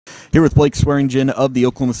Here with Blake Swearingen of the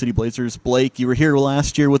Oklahoma City Blazers. Blake, you were here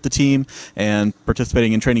last year with the team and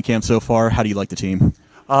participating in training camp so far. How do you like the team?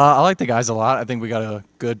 I like the guys a lot. I think we got a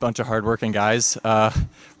good bunch of hardworking guys.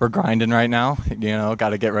 We're grinding right now. Got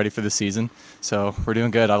to get ready for the season. So we're doing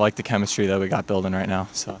good. I like the chemistry that we got building right now.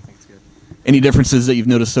 So I think it's good. Any differences that you've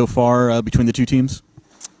noticed so far between the two teams?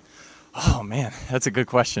 Oh, man, that's a good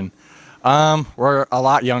question. We're a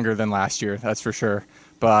lot younger than last year, that's for sure.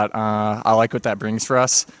 But I like what that brings for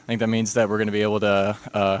us. I think that means that we're going to be able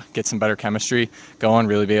to get some better chemistry going,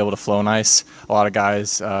 really be able to flow nice. A lot of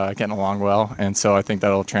guys getting along well, and so I think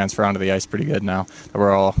that'll transfer onto the ice pretty good now that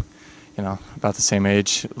we're all, about the same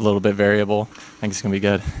age, a little bit variable. I think it's going to be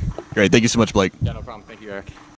good. Great. Thank you so much, Blake. Yeah, no problem. Thank you, Eric.